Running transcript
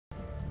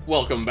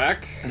Welcome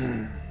back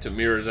to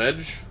Mirror's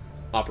Edge,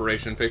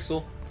 Operation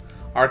Pixel.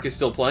 Ark is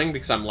still playing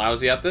because I'm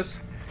lousy at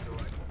this.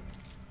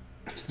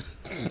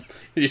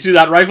 You see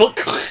that rifle?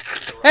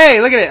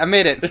 Hey, look at it! I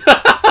made it.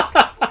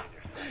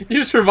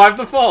 You survived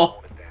the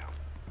fall.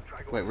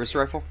 Wait, where's the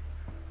rifle?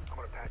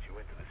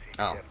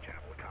 Oh.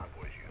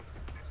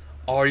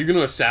 Oh, are you going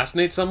to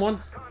assassinate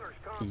someone?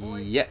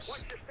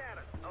 Yes.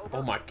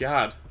 Oh my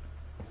god.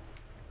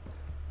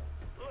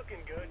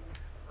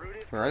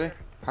 Where are they?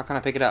 How can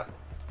I pick it up?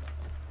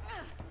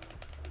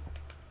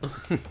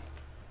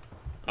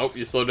 Oh,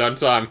 you slowed down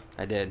time.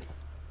 I did.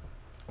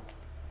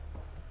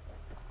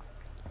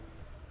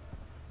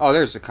 Oh,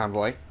 there's the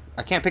convoy.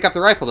 I can't pick up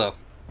the rifle, though.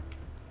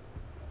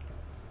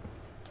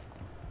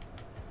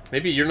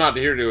 Maybe you're not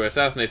here to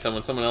assassinate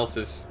someone. Someone else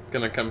is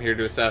going to come here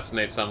to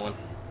assassinate someone.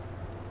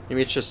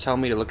 Maybe it's just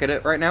telling me to look at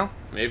it right now?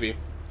 Maybe.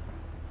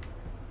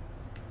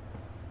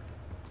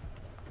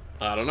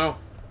 I don't know.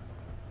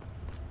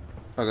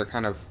 Oh, they're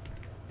kind of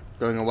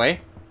going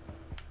away?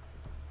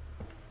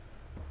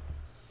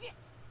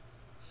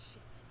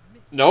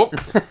 Nope.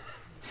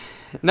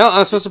 No,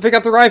 I'm supposed to pick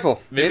up the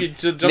rifle. Maybe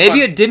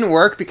it didn't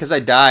work because I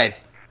died.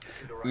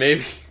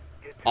 Maybe.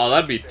 Oh,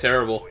 that'd be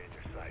terrible.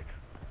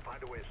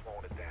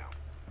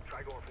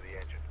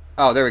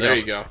 Oh, there we go. There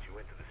you go.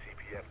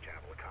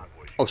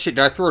 Oh shit,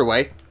 did I throw it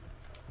away?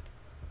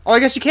 Oh, I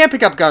guess you can't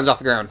pick up guns off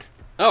the ground.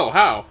 Oh,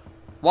 how?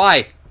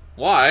 Why?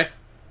 Why?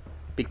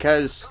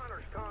 Because...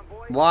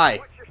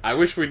 Why? I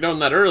wish we'd known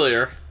that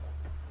earlier.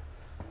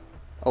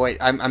 Oh wait,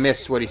 I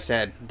missed what he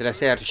said. Did I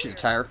say I had to shoot the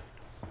tire?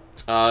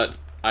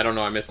 I don't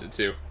know, I missed it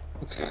too.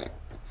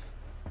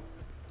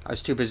 I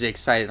was too busy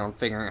excited on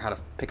figuring out how to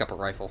pick up a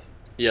rifle.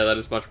 Yeah, that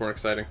is much more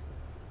exciting.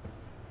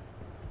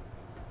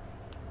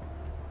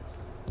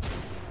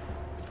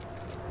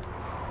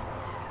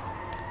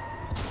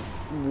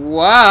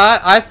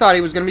 What? I thought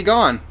he was gonna be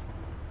gone.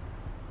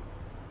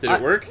 Did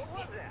it work?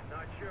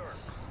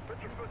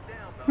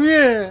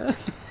 Yeah.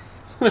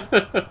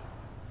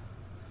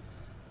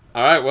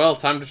 Alright, well,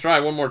 time to try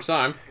one more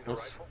time.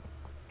 Let's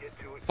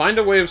find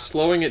a way of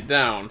slowing it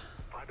down.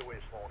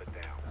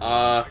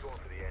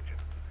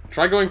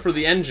 Try going for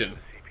the engine.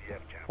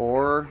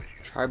 Or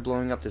try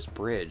blowing up this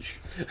bridge.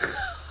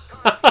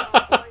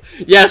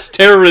 Yes,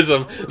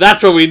 terrorism!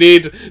 That's what we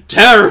need!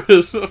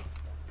 Terrorism!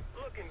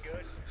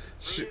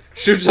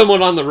 Shoot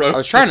someone on the road. I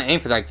was trying to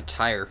aim for like the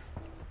tire.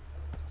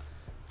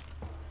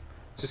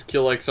 Just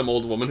kill like some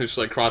old woman who's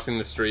like crossing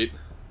the street.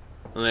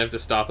 And they have to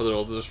stop and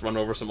they'll just run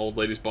over some old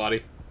lady's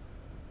body.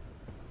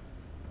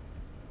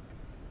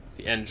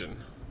 The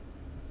engine.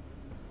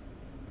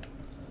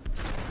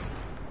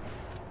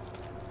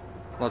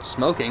 Well, it's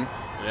smoking.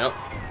 Yep.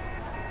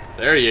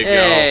 There you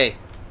Hey!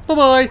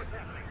 Bye-bye!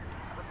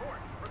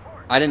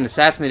 I didn't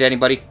assassinate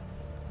anybody.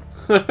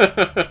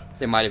 go.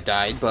 They might have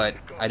died, but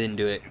I didn't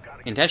do it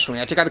intentionally.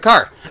 I took out the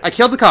car. I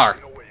killed the car.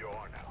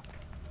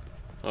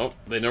 Oh,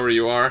 they know where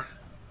you are.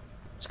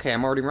 It's okay,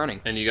 I'm already running.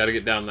 And you gotta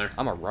get down there.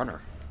 I'm a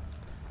runner.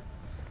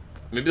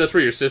 Maybe that's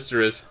where your sister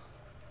is.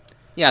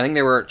 Yeah, I think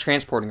they were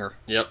transporting her.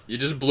 Yep, you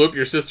just blew up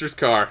your sister's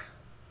car.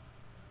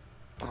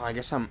 Oh, I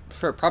guess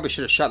probably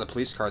should have shot the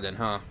police car then,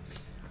 huh?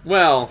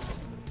 Well...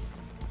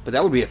 But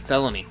that would be a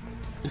felony.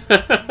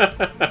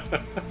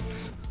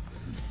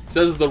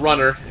 Says the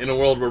runner, in a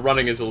world where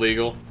running is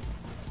illegal.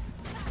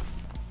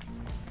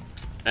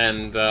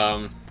 And,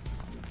 Can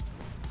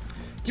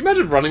you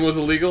imagine if running was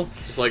illegal?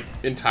 Just, like,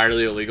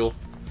 entirely illegal?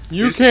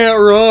 You can't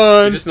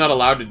run! You're just not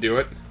allowed to do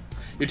it.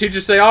 Your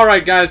teachers say,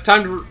 alright guys,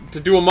 time to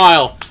do a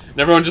mile. And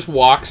everyone just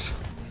walks.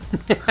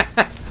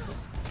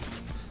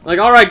 Like,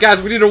 alright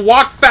guys, we need to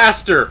walk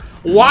faster!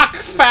 Walk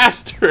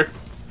faster!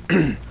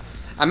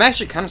 I'm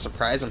actually kind of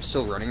surprised I'm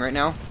still running right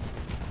now.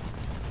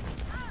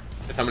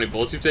 With how many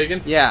bullets you've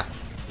taken? Yeah.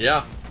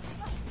 Yeah.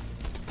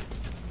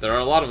 There are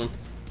a lot of them.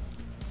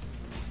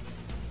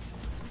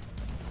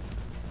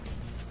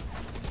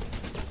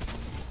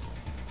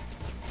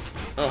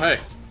 Oh, hey.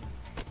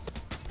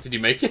 Did you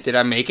make it? Did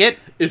I make it?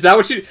 Is that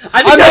what you...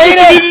 I think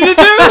that's what you needed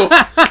to do!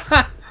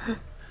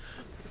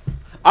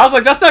 I was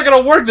like, that's not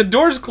gonna work. The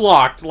door's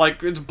clocked.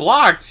 Like, it's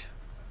blocked.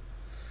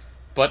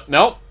 But,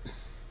 nope.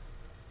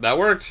 That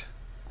worked.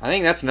 I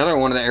think that's another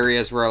one of the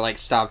areas where I, like,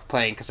 stopped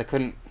playing because I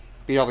couldn't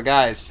beat all the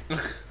guys.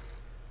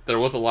 There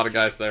was a lot of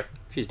guys there.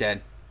 She's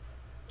dead.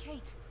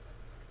 Kate.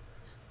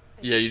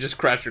 Yeah, you just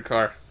crashed your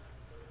car.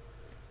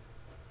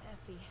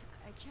 Effie,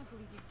 I can't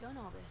believe you've done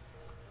all this.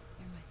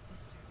 You're my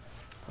sister.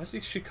 Why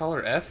does she call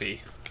her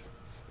Effie?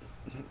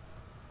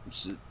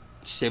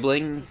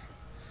 Sibling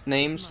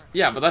names?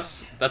 Yeah, but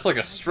that's like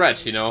a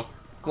stretch, you know?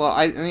 Well,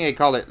 I think I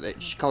called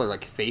it... She called her,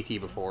 like, Faithy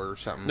before or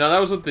something. No, that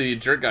was what the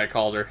jerk guy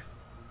called her.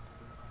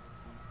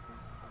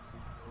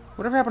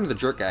 Whatever happened to the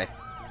jerk guy?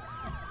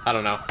 I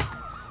don't know.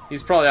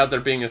 He's probably out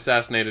there being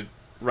assassinated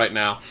right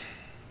now.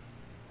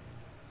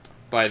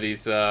 By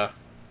these,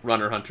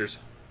 runner hunters.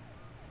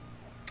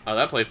 Oh,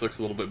 that place looks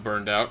a little bit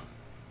burned out.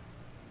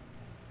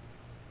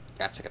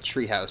 That's like a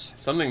treehouse.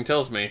 Something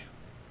tells me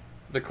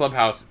the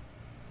clubhouse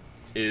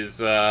is,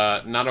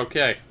 not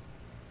okay.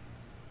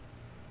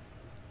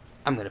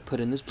 I'm gonna put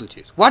in this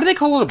Bluetooth. Why do they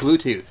call it a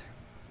Bluetooth?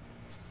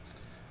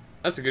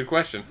 That's a good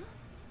question.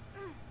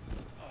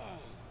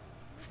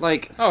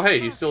 Like, Oh, hey,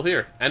 he's still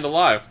here. And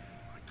alive.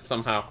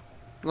 Somehow.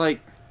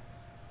 like,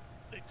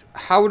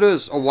 how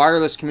does a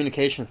wireless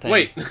communication thing...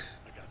 Wait.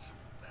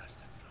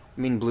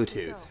 mean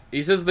Bluetooth?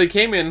 He says they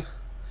came in,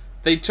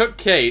 they took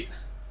Kate,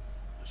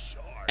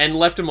 and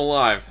left him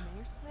alive.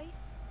 Mayor's place?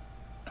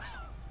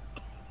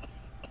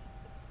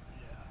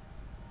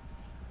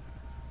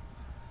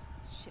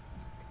 Shit,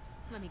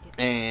 Mark. Let me get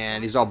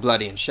And he's all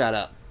bloody and shut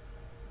up.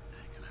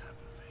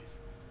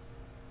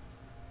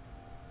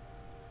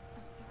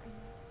 I'm sorry,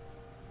 Mark.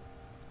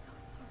 I'm so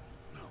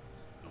sorry.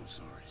 No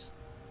sorries.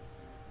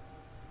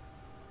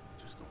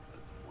 Just don't let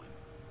them win.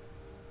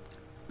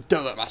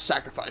 Don't let my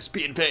sacrifice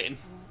be in vain.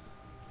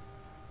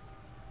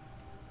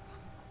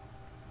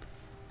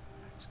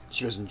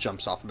 She goes and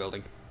jumps off a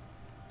building.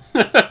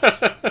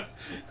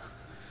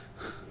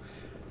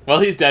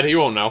 Well, he's dead. He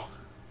won't know.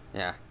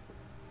 Yeah.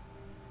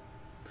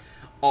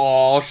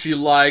 Oh, she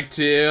liked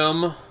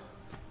him.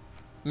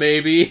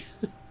 Maybe.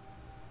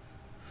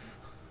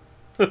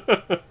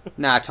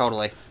 Nah,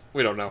 totally.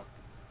 We don't know.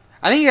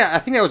 I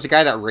think that was the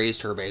guy that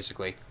raised her,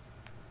 basically.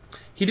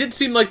 He did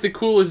seem like the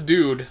coolest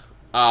dude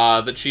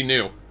that she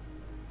knew.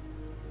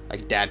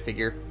 Like dad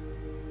figure.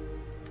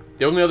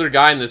 The only other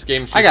guy in this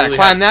game she's I gotta really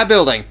climb that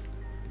building.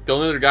 The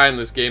only other guy in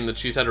this game that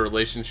she's had a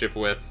relationship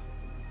with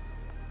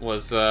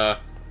was that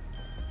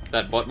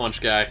butt munch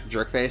guy.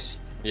 Jerkface.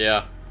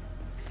 Yeah.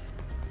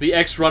 The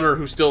ex-runner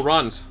who still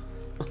runs.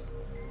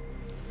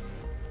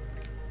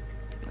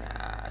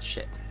 Ah,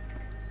 shit.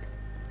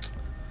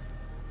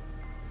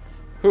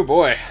 Oh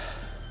boy.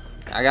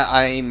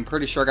 I'm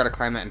pretty sure I gotta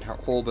climb that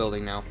whole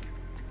building now.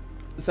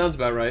 Sounds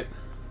about right.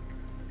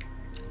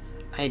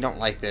 I don't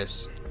like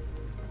this.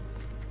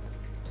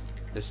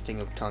 This thing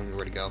of telling me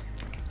where to go.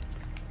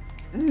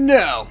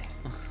 No!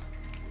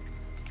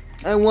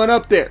 I went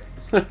up there.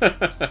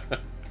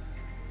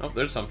 Oh,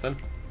 there's something.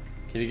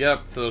 Can you get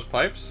up to those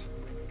pipes?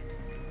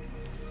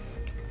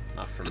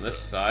 Not from this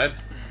side.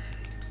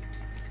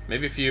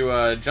 Maybe if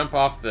you jump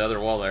off the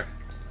other wall there.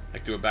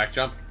 Like do a back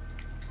jump.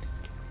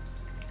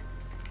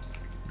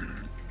 There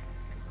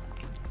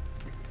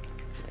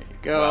you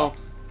go. Well,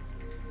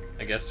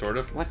 I guess sort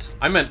of. What?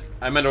 I meant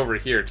over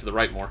here to the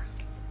right more.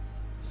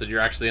 So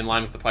you're actually in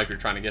line with the pipe you're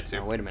trying to get to.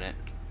 Oh, wait a minute.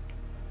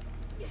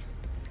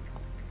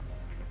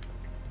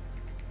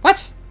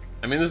 What?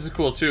 I mean, this is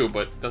cool too,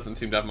 but doesn't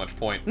seem to have much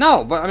point.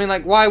 No, but I mean,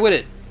 like, why would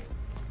it?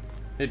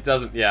 It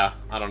doesn't, yeah,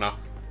 I don't know.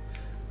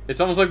 It's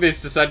almost like they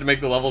just decided to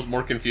make the levels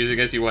more confusing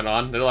as you went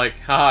on. They're like,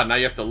 haha, now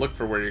you have to look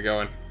for where you're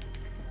going.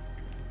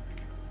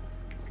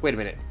 Wait a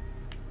minute.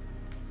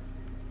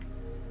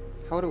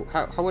 How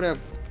would I have...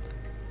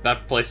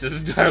 That place is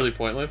entirely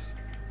pointless.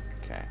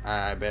 Okay,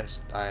 I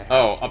best I have...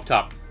 Oh, up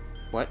top.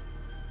 What?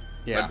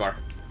 Yeah. Red bar.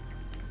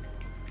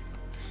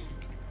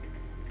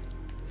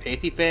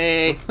 Faithy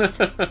Faye.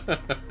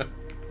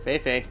 Faye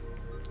Faye.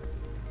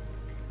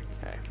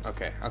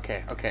 Okay.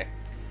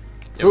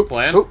 You have a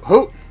plan?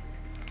 Hoop.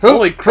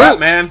 Holy crap,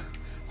 man.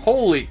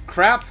 Holy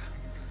crap.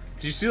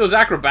 Did you see those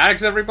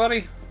acrobatics,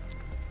 everybody?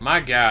 My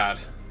god.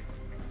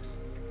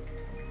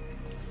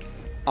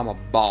 I'm a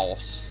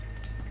boss.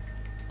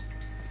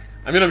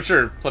 I mean, I'm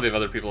sure plenty of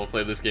other people have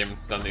played this game and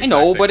done the I exact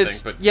know, same but thing,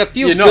 it's... but you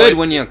feel you know, good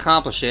when you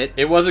accomplish it.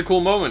 It was a cool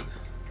moment.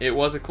 It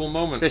was a cool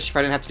moment. Especially if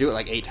I didn't have to do it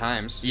like 8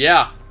 times.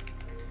 Yeah.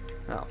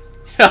 Oh.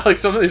 Yeah, like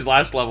some of these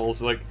last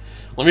levels, like,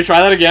 let me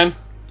try that again.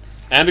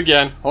 And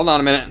again. Hold on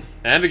a minute.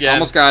 And again.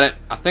 Almost got it.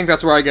 I think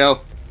that's where I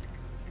go.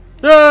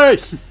 Yay!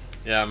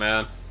 Yeah,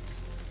 man.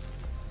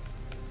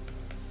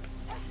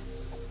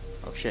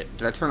 Oh shit,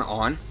 did I turn it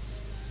on?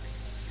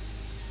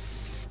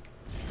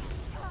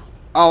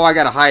 Oh, I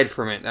gotta hide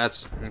from it.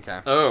 That's...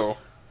 okay. Oh.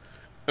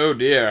 Oh,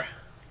 dear.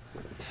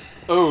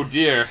 Oh,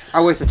 dear.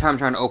 I wasted time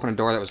trying to open a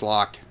door that was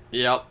locked.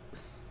 Yep.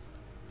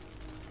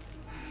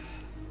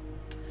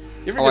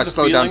 You ever Oh, get I the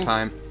slowed down feeling-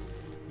 time.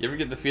 You ever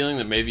get the feeling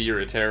that maybe you're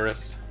a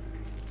terrorist?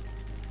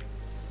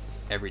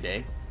 Every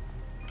day.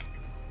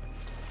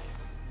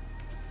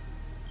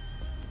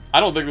 I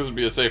don't think this would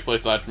be a safe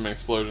place aside from an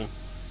explosion.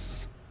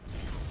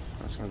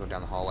 I'm just gonna go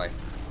down the hallway.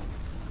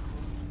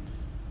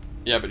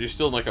 Yeah, but you're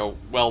still in like a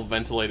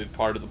well-ventilated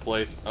part of the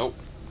place. Oh,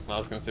 I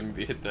was gonna say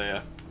maybe hit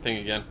the thing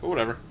again, but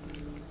whatever.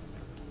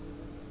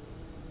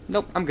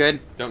 Nope, I'm good.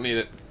 Don't need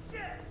it.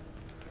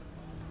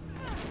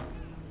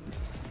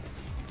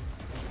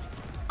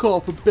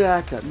 Call for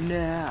backup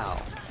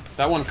now.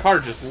 That one car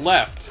just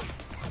left.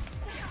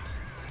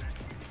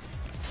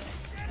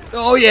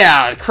 Oh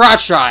yeah,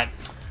 crotch shot.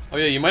 Oh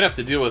yeah, you might have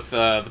to deal with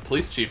the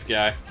police chief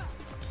guy.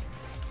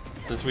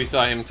 Since we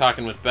saw him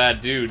talking with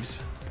bad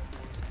dudes.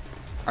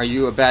 Are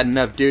you a bad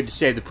enough dude to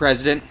save the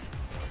president?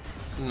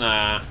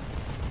 Nah,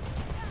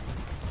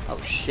 Oh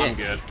shit. I'm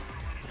good.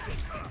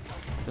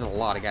 There's a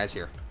lot of guys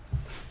here.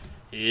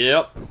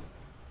 Yep.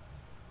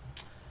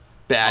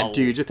 Bad Oh.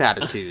 dudes with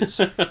attitudes.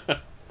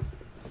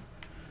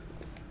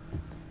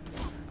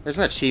 There's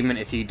an achievement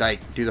if you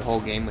like do the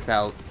whole game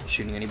without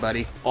shooting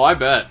anybody. Oh, I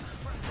bet.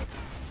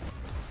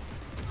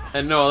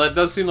 And no, that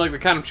does seem like the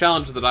kind of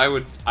challenge that I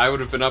would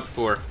have been up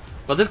for.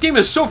 But this game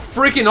is so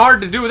freaking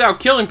hard to do without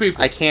killing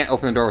people. I can't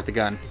open the door with the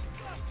gun.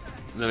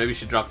 Then maybe you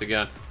should drop the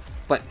gun.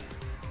 But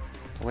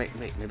wait,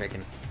 maybe I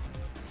can.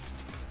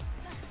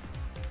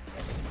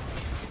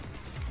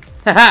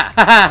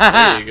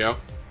 There you go.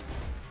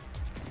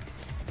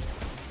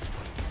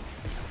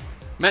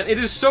 Man, it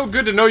is so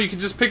good to know you can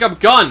just pick up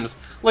guns.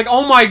 Like,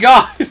 oh my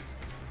god.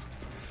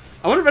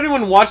 I wonder if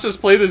anyone watched us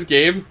play this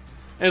game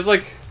and it's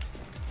like,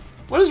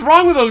 what is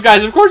wrong with those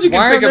guys? Of course you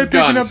can pick up guns. Why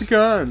are they picking up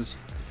guns?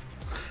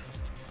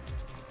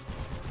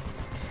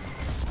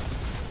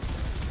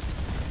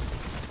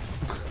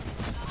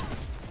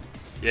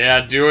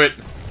 Yeah, do it.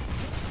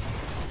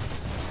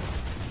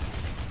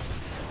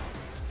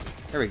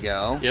 There we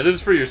go. Yeah, this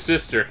is for your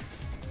sister.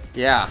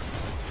 Yeah.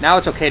 Now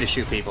it's okay to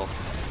shoot people.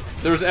 If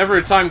there was ever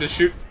a time to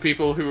shoot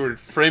people who were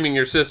framing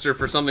your sister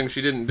for something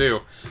she didn't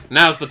do,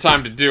 now's the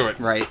time to do it.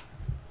 Right.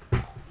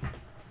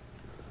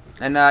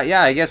 And,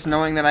 yeah, I guess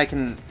knowing that I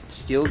can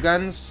steal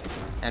guns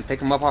and pick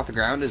them up off the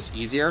ground is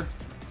easier.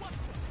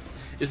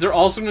 Is there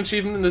also an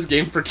achievement in this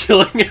game for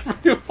killing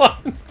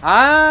everyone?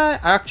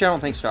 Actually, I don't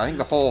think so. I think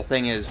the whole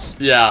thing is...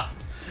 Yeah.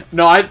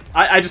 No,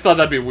 I just thought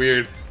that'd be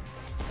weird.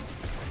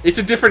 It's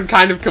a different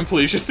kind of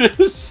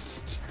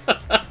completionist.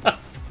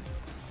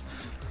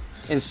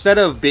 Instead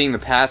of being the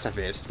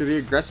pacifist, you're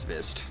the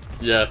aggressivist.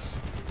 Yes.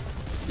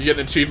 You get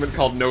an achievement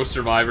called No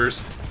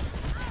Survivors.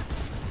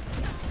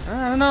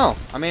 I don't know.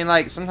 I mean,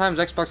 like, sometimes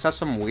Xbox has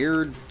some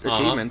weird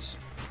achievements.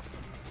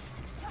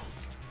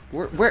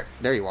 Where?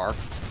 There you are.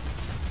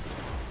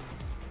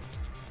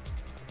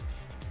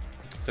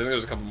 So I think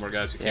there's a couple more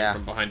guys who came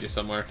from behind you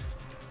somewhere.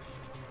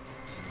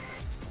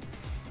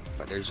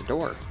 But there's a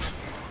door.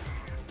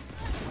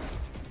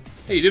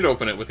 Hey, you did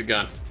open it with a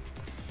gun.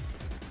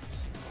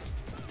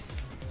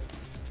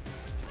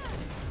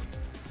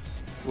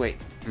 Wait,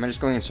 am I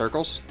just going in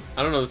circles?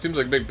 I don't know, this seems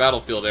like a big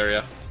battlefield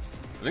area.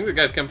 I think the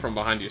guys come from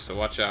behind you, so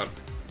watch out.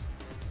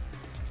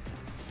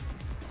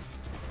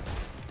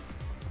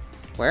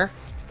 Where?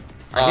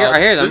 I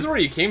hear them. This is where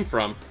you came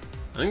from.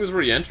 I think this is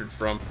where you entered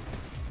from.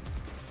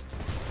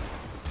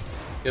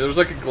 Yeah, there was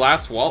like a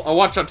glass wall. Oh,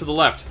 watch out to the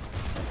left.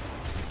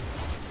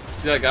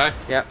 See that guy?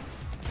 Yep.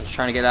 I was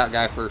trying to get that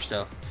guy first,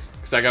 though.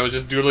 Because that guy was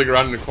just doodling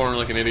around in the corner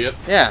like an idiot.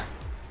 Yeah.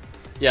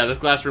 Yeah, this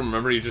glass room,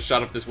 remember? You just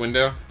shot up this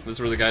window. This is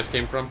where the guys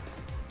came from.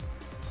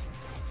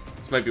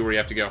 This might be where you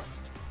have to go.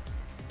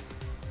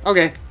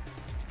 Okay.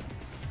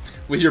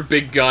 With your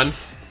big gun. Do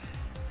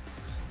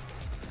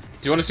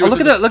you want to see? Oh,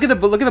 look at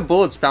the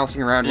bullets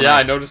bouncing around. Yeah,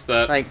 I noticed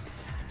that. Like,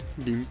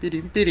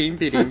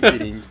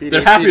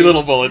 they're happy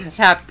little bullets.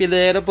 Happy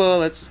little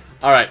bullets.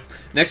 All right.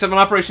 Next up on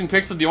Operation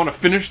Pixel, do you want to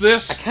finish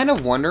this? I kind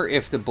of wonder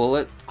if the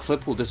bullet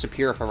clip will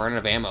disappear if I run out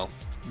of ammo.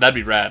 That'd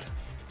be rad. Do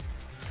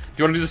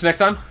you want to do this next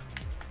time?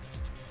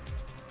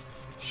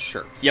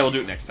 Sure. Yeah, we'll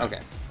do it next time. Okay.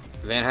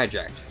 Van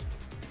hijacked.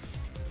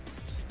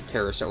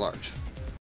 Terrorist at large.